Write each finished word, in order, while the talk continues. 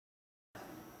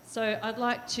So I'd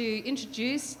like to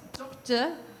introduce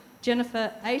Dr.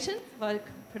 Jennifer Ayton, if I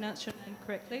pronounced your name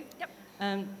correctly.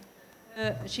 Yep.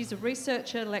 She's a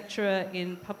researcher, lecturer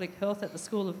in public health at the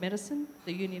School of Medicine,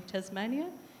 the Uni of Tasmania,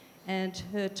 and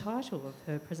her title of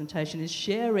her presentation is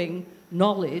Sharing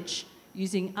Knowledge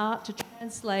Using Art to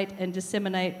Translate and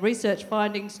Disseminate Research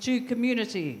Findings to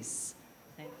Communities.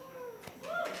 Thank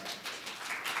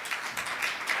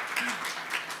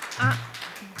you.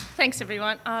 Thanks,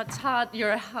 everyone. It's hard.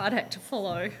 You're a hard act to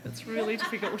follow. It's really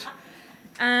difficult.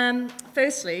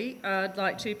 Firstly, I'd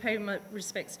like to pay my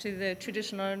respects to the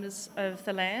traditional owners of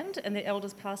the land and the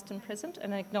elders past and present,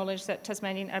 and acknowledge that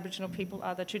Tasmanian Aboriginal people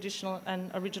are the traditional and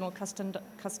original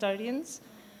custodians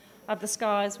of the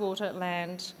skies, water,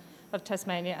 land of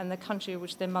Tasmania and the country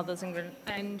which their mothers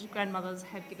and grandmothers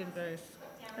have given birth.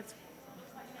 It's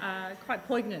quite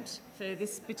poignant for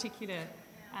this particular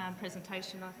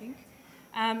presentation, I think.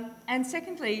 And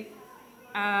secondly,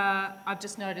 I've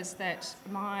just noticed that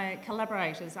my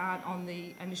collaborators aren't on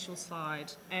the initial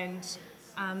slide, and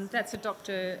that's a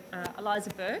Dr. Eliza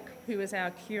Burke, who is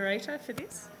our curator for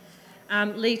this,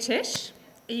 Lee Tesh,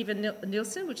 Eva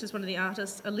Nielsen, which is one of the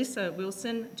artists, Alyssa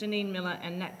Wilson, Janine Miller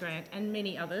and Nat Grant, and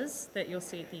many others that you'll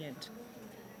see at the end.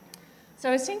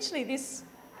 So essentially this,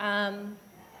 and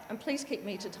please keep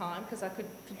me to time because I could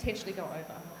potentially go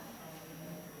over.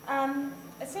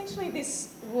 Essentially,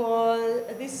 this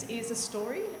is a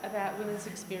story about women's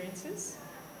experiences,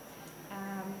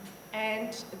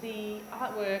 and the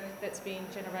artwork that's been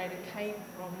generated came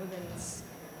from women's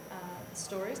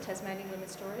stories, Tasmanian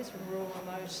women's stories, from rural,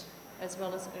 remote, as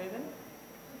well as urban.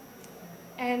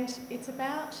 And it's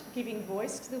about giving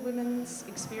voice to the women's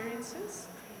experiences,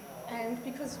 and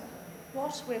because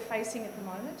what we're facing at the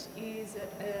moment is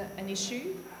an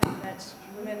issue that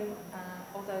women,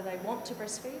 although they want to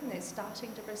breastfeed and they're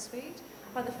starting to breastfeed,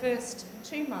 by the first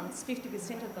 2 months,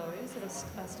 50% of those that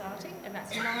are starting, and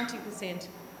that's 90%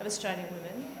 of Australian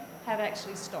women, have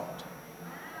actually stopped.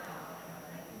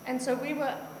 And so we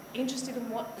were interested in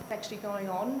what's actually going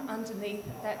on underneath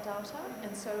that data,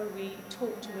 and so we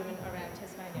talked to women around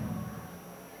Tasmania.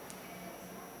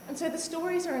 And so the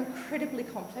stories are incredibly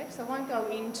complex. I won't go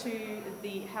into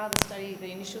how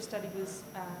the initial study was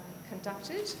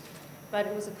conducted, but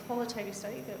it was a qualitative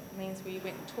study. That means we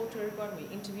went and talked to everyone, we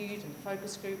interviewed and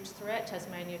focus grouped throughout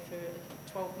Tasmania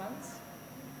for 12 months.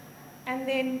 And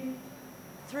then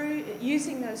through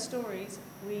using those stories,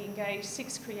 we engaged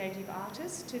 6 creative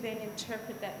artists to then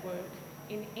interpret that work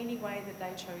in any way that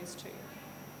they chose to.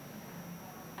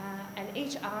 And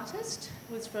each artist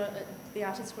was the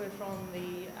artists were from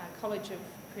the College of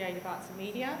Creative Arts and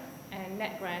Media, and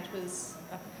Nat Grant was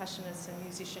a percussionist and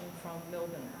musician from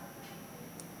Melbourne.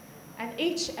 And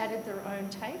each added their own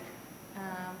take,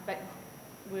 but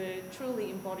were truly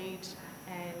embodied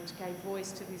and gave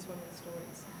voice to these women's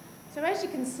stories. So as you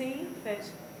can see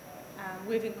that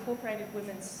we've incorporated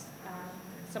women's,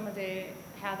 some of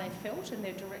how they felt and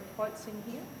their direct quotes in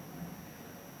here.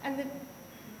 And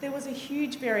there was a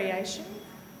huge variation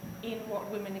in what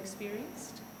women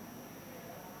experienced.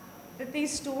 That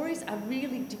these stories are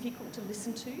really difficult to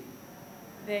listen to,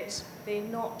 that they're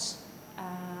not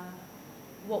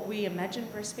what we imagine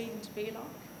breastfeeding to be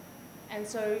like. And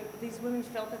so these women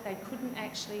felt that they couldn't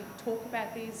actually talk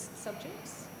about these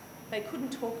subjects. They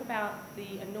couldn't talk about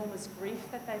the enormous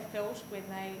grief that they felt when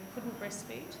they couldn't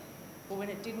breastfeed, or when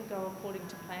it didn't go according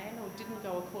to plan, or didn't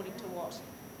go according to what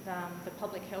the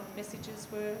public health messages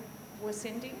were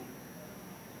sending.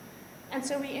 And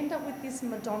so we end up with this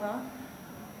Madonna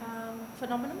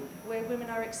phenomenon where women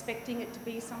are expecting it to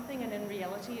be something and in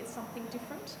reality it's something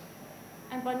different.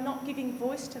 And by not giving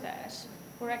voice to that,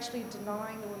 we're actually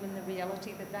denying the women the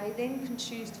reality that they then can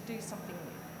choose to do something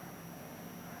with.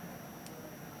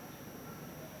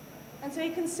 And so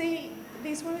you can see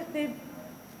these women, they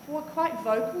were quite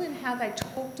vocal in how they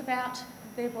talked about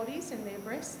their bodies and their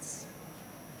breasts.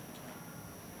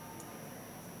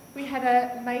 We had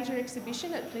a major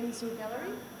exhibition at Flynn Zoo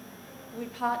Gallery. We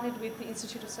partnered with the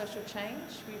Institute of Social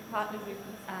Change. We partnered with,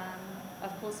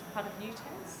 of course, part of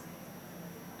UTAS,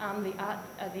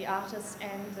 the artists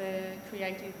and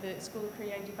the School of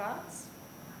Creative Arts.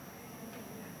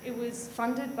 It was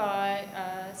funded by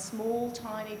a small,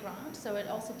 tiny grant, so it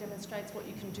also demonstrates what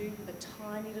you can do with a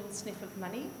tiny little sniff of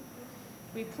money.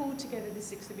 We pulled together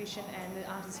this exhibition and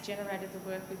the artists generated the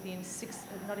work within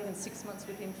not even 6 months,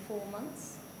 within 4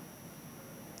 months.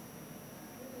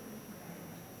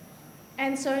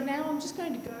 And so now I'm just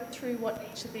going to go through what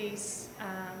each of these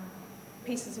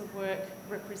pieces of work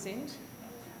represent.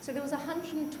 So there was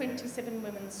 127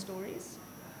 women's stories.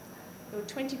 There were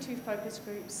 22 focus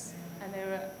groups, and there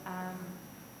were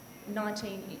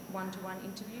 19 one-to-one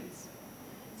interviews.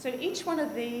 So each one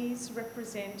of these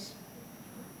represent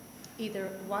either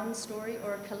one story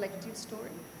or a collective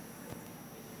story.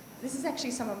 This is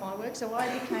actually some of my work. So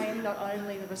I became not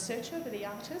only the researcher, but the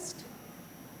artist.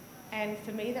 And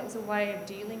for me, that was a way of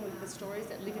dealing with the stories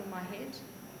that live in my head,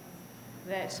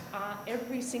 that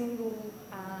every single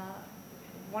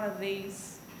one of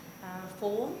these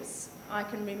forms, I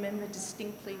can remember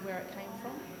distinctly where it came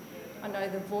from. I know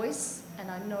the voice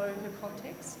and I know her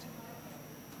context.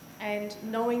 And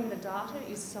knowing the data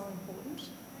is so important.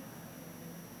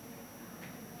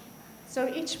 So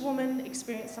each woman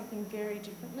experienced something very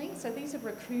differently. So these are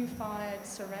Raku-fired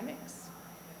ceramics.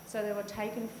 So they were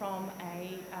taken from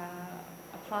a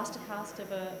plaster cast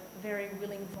of a very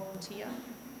willing volunteer.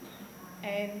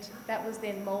 And that was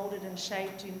then moulded and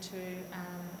shaped into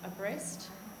a breast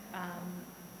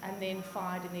and then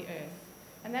fired in the earth.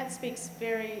 And that speaks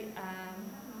very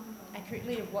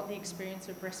accurately of what the experience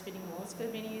of breastfeeding was for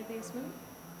many of these women.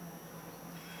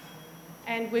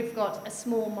 And we've got a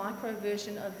small micro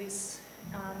version of this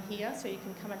here, so you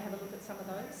can come and have a look at some of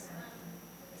those.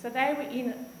 So they were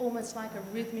in almost like a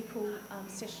rhythmical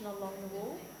session along the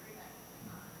wall.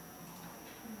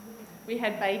 We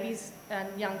had babies and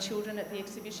young children at the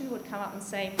exhibition who would come up and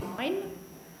say, "Mine."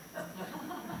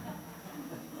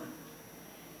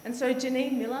 And so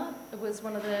Janine Miller was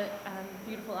one of the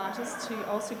beautiful artists who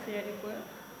also created work.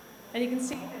 And you can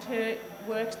see that her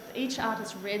work, each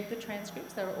artist read the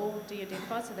transcripts. They were all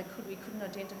de-identified, so we couldn't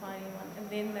identify anyone. And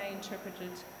then they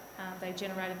interpreted, they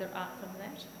generated their art from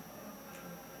that.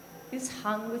 This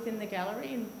hung within the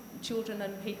gallery, and children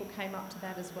and people came up to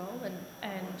that as well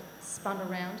and spun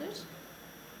around it.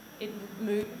 It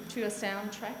moved to a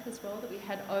soundtrack as well that we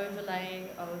had overlaying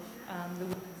of the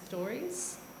women's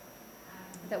stories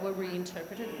that were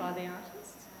reinterpreted by the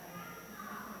artists.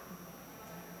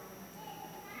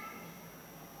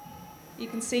 You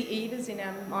can see Eva's in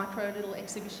our micro little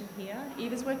exhibition here.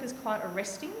 Eva's work is quite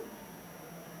arresting.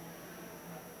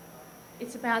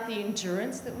 It's about the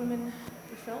endurance that women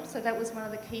felt. So that was one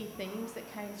of the key themes that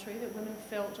came through, that women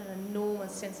felt an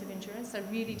enormous sense of endurance. They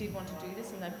really did want to do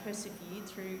this, and they persevered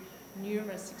through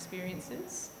numerous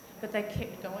experiences, but they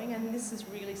kept going, and this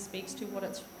really speaks to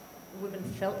what women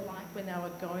felt like when they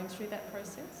were going through that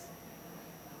process.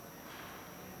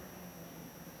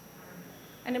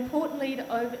 And importantly,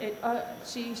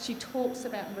 she talks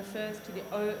about and refers to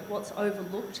what's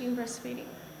overlooked in breastfeeding.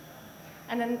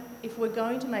 And then if we're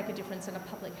going to make a difference in a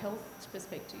public health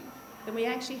perspective, then we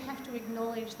actually have to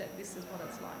acknowledge that this is what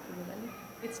it's like for women.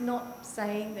 It's not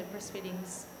saying that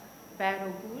breastfeeding's bad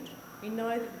or good. We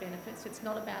know the benefits. It's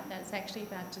not about that. It's actually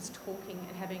about just talking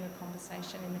and having a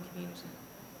conversation in the community.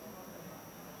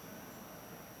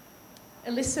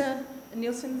 Alyssa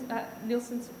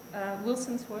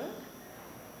Wilson's work,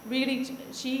 really,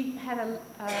 she had a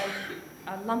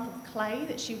lump of clay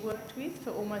that she worked with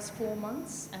for almost 4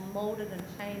 months and moulded and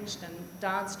changed and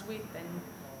danced with and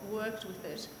worked with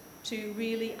it to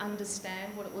really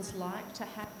understand what it was like to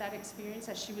have that experience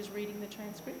as she was reading the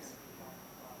transcripts.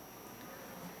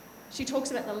 She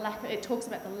talks about the lack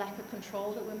of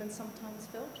control that women sometimes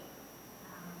felt.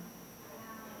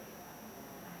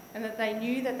 And that they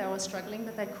knew that they were struggling,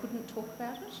 but they couldn't talk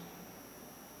about it.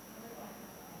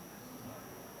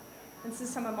 And this is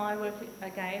some of my work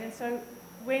again. And so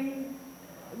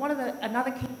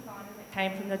another key finding that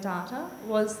came from the data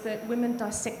was that women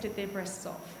dissected their breasts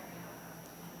off.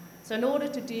 So in order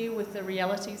to deal with the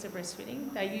realities of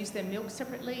breastfeeding, they use their milk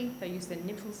separately, they use their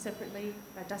nipples separately,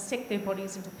 they dissect their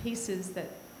bodies into pieces that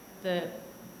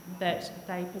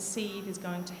they perceive is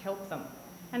going to help them.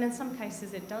 And in some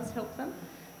cases it does help them,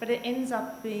 but it ends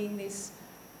up being this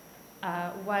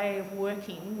way of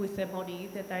working with their body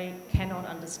that they cannot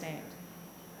understand.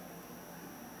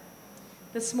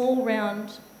 The small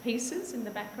round pieces in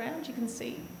the background you can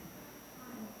see,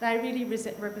 they really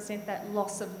represent that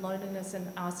loss of loneliness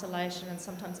and isolation and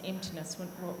sometimes emptiness,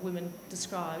 what women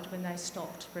described when they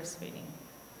stopped breastfeeding.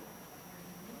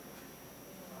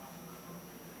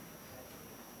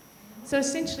 So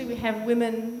essentially we have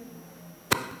women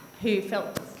who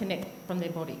felt disconnected from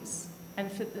their bodies, and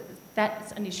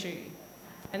that's an issue.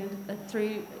 And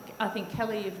through, I think,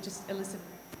 Kelly have just elicited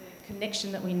the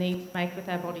connection that we need to make with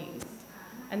our bodies.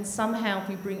 And somehow if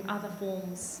we bring other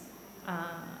forms,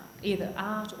 either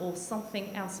art or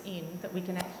something else in, that we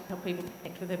can actually help people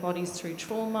connect with their bodies through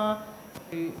trauma,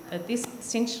 through this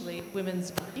essentially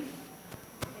women's grief,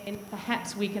 then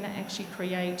perhaps we can actually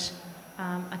create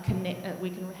we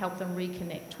can help them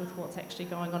reconnect with what's actually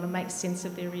going on and make sense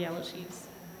of their realities.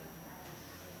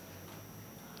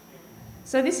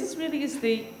 So this is really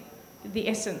the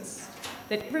essence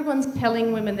that everyone's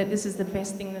telling women that this is the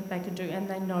best thing that they can do, and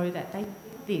they know that. They do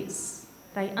this.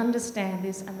 They understand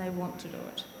this and they want to do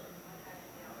it.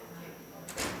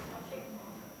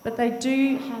 But they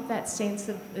do have that sense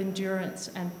of endurance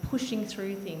and pushing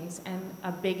through things and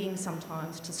are begging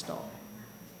sometimes to stop.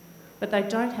 But they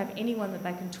don't have anyone that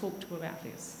they can talk to about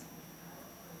this.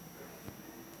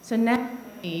 So now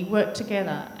we worked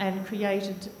together and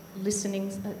created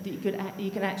listenings. You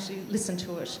can actually listen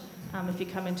to it if you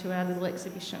come into our little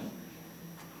exhibition,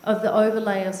 of the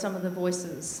overlay of some of the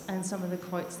voices and some of the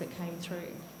quotes that came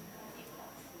through.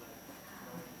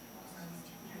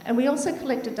 And we also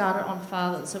collected data on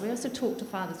fathers. So we also talked to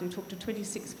fathers. We talked to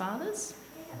 26 fathers.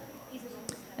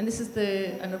 And this is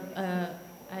a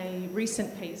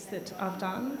recent piece that I've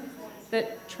done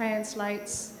that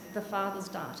translates the fathers'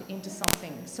 data into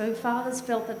something. So fathers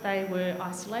felt that they were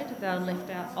isolated, they were left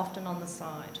out often on the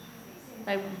side.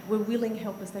 They were willing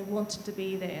helpers, they wanted to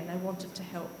be there and they wanted to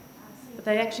help, but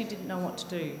they actually didn't know what to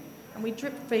do. And we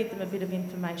drip feed them a bit of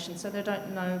information so they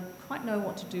don't quite know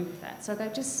what to do with that. So they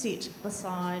just sit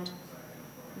beside,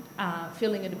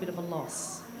 feeling at a bit of a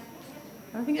loss.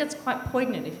 And I think that's quite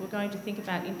poignant if we're going to think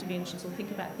about interventions or think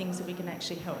about things that we can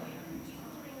actually help.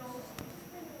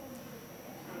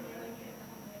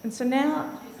 And so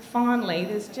now, finally,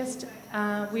 there's just,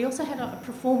 we also had a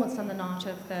performance on the night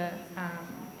of the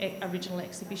original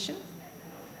exhibition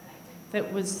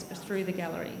that was through the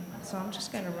gallery. So I'm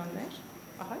just going to run that,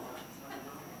 I hope.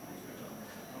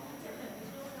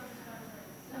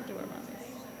 How do I run this?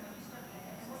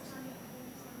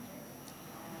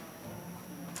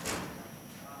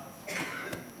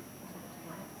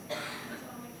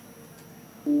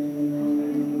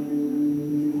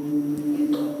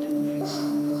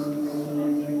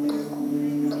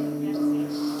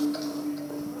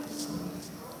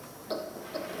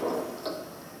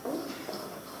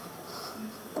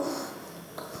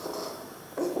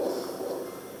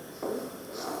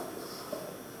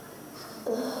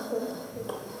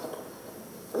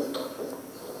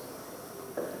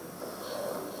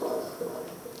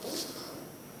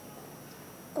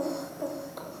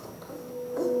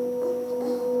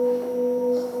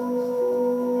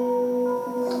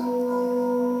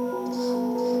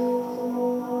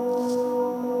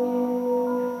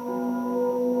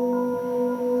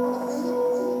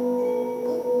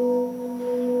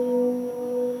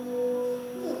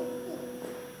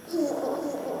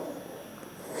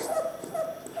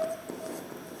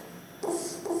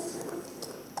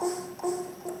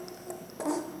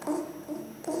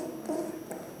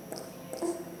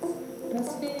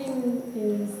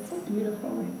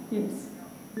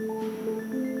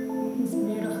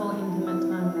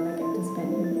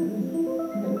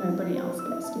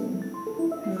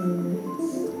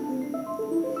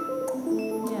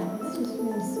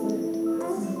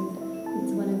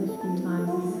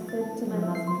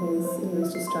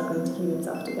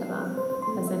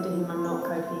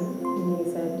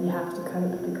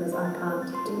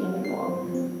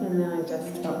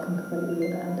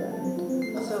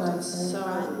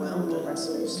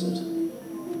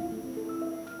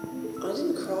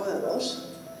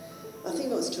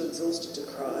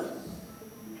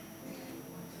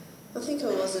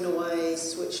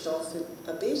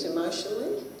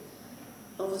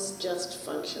 Just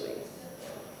functioning,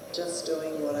 just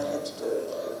doing what I had to do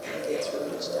and get through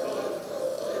each day.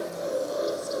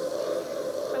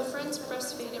 My friends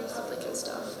breastfeed in public and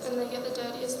stuff, and they get the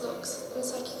dirtiest looks.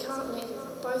 It's like you can't make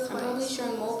it both ways. I'm probably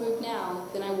showing more boob now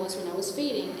than I was when I was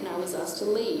feeding, and I was asked to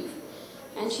leave.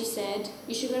 And she said,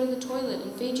 "You should go to the toilet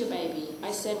and feed your baby."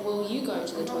 I said, "Well, you go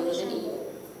to the toilet and eat."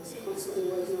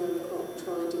 Constantly working on the clock,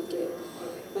 trying to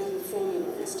making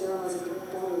formula and sterilising the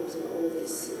bottles and all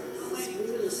this. It's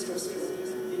really stressful, and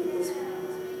it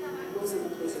wasn't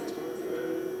a pleasant time.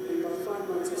 And by 5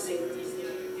 months I said,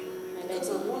 because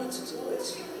I wanted to do it,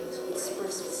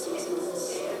 expressed for 6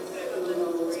 months, and then I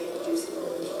was producing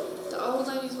it. The old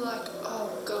ladies were like, "Oh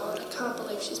God, I can't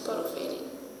believe she's bottle feeding."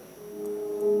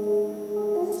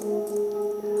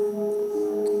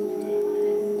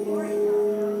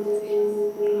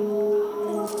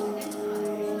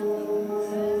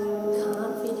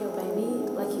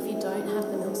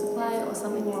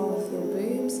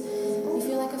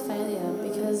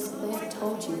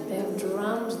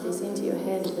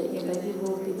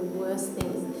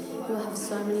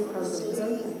 So many problems. I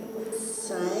would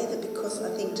say that because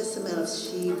I think just the amount of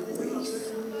sheer grief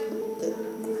that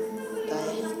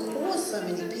they have caused so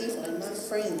many people and my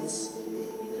friends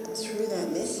through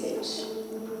that message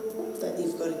that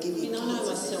you've got to give your kids I know a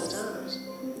myself start.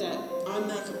 That I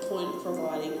make a point of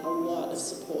providing a lot of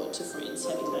support to friends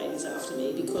having babies after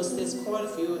me because there's quite a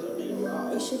few of them in a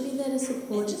row. You should be there there to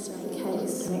support us in the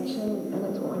case. Connection, and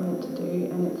it's what we're meant to do,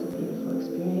 and it's a beautiful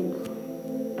experience.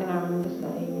 And I remember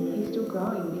saying, he's still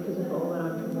growing because of all that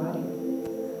I'm providing.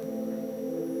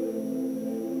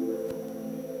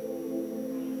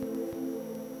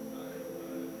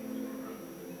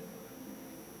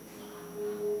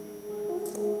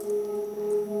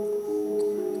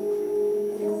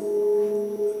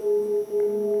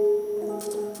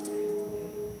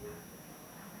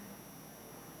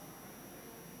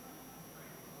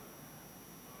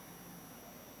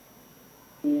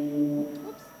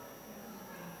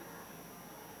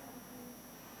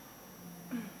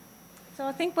 So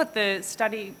I think what the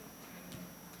study,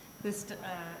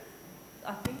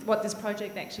 I think what this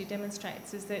project actually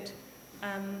demonstrates is that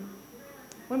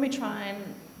when we try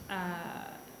and,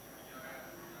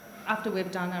 after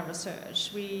we've done our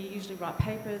research, we usually write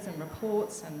papers and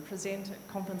reports and present at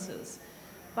conferences.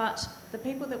 But the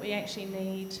people that we actually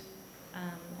need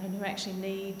and who actually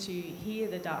need to hear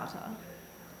the data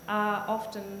are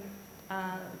often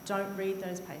don't read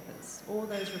those papers or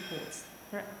those reports.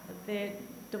 They're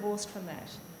divorced from that.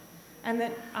 And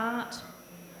that art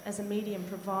as a medium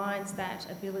provides that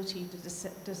ability to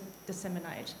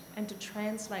disseminate and to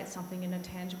translate something in a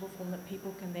tangible form that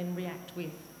people can then react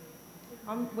with.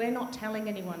 We're not telling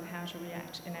anyone how to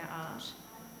react in our art.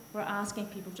 We're asking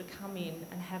people to come in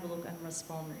and have a look and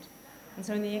respond. And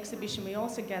so in the exhibition we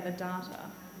also gather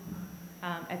data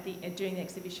during the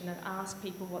exhibition and ask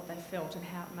people what they felt and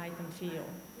how it made them feel.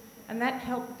 And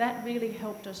that really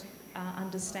helped us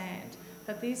understand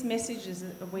that these messages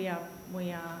that we are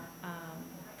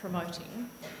promoting,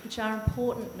 which are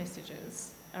important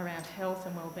messages around health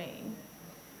and well-being,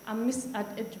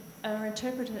 are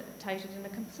interpreted in a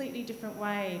completely different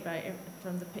way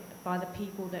by the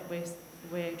people that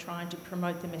we're trying to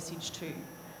promote the message to.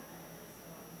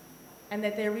 And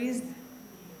that there is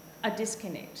a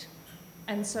disconnect.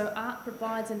 And so art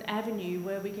provides an avenue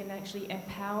where we can actually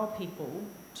empower people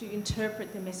to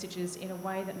interpret the messages in a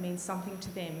way that means something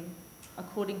to them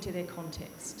according to their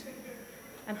context.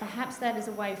 And perhaps that is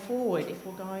a way forward if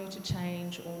we're going to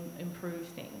change or improve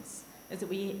things, is that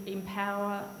we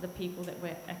empower the people that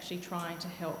we're actually trying to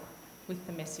help with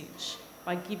the message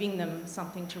by giving them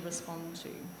something to respond to,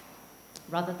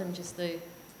 rather than just the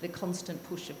constant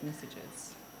push of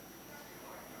messages.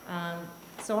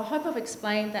 So I hope I've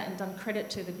explained that and done credit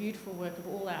to the beautiful work of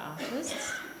all our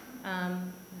artists.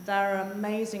 They're an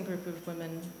amazing group of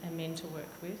women and men to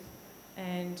work with,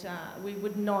 and we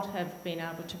would not have been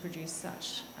able to produce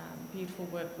such beautiful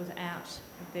work without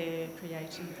their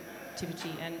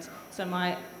creativity. And so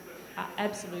my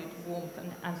absolute warmth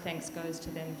and thanks goes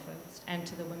to them first, and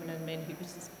to the women and men who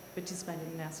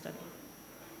participated in our study.